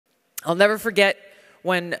I'll never forget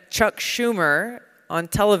when Chuck Schumer on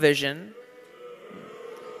television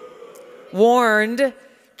warned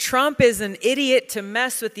Trump is an idiot to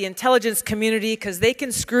mess with the intelligence community because they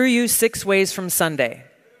can screw you 6 ways from Sunday.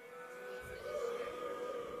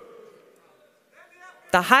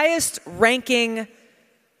 The highest ranking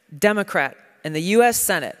Democrat in the US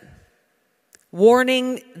Senate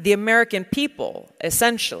warning the American people,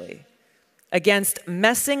 essentially, against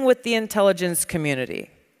messing with the intelligence community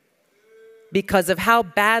because of how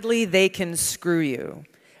badly they can screw you,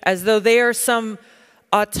 as though they are some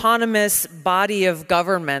autonomous body of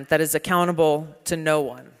government that is accountable to no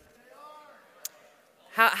one.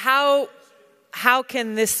 How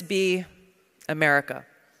can this be America?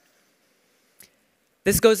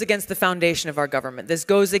 This goes against the foundation of our government. This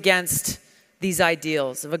goes against these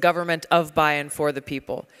ideals of a government of, by, and for the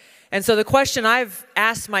people. And so the question I've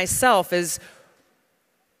asked myself is,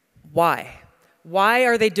 why? Why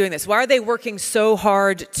are they doing this? Why are they working so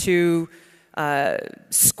hard to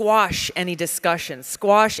squash any discussion,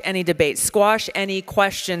 squash any debate, squash any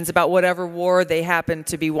questions about whatever war they happen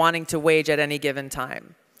to be wanting to wage at any given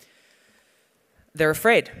time? They're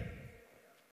afraid.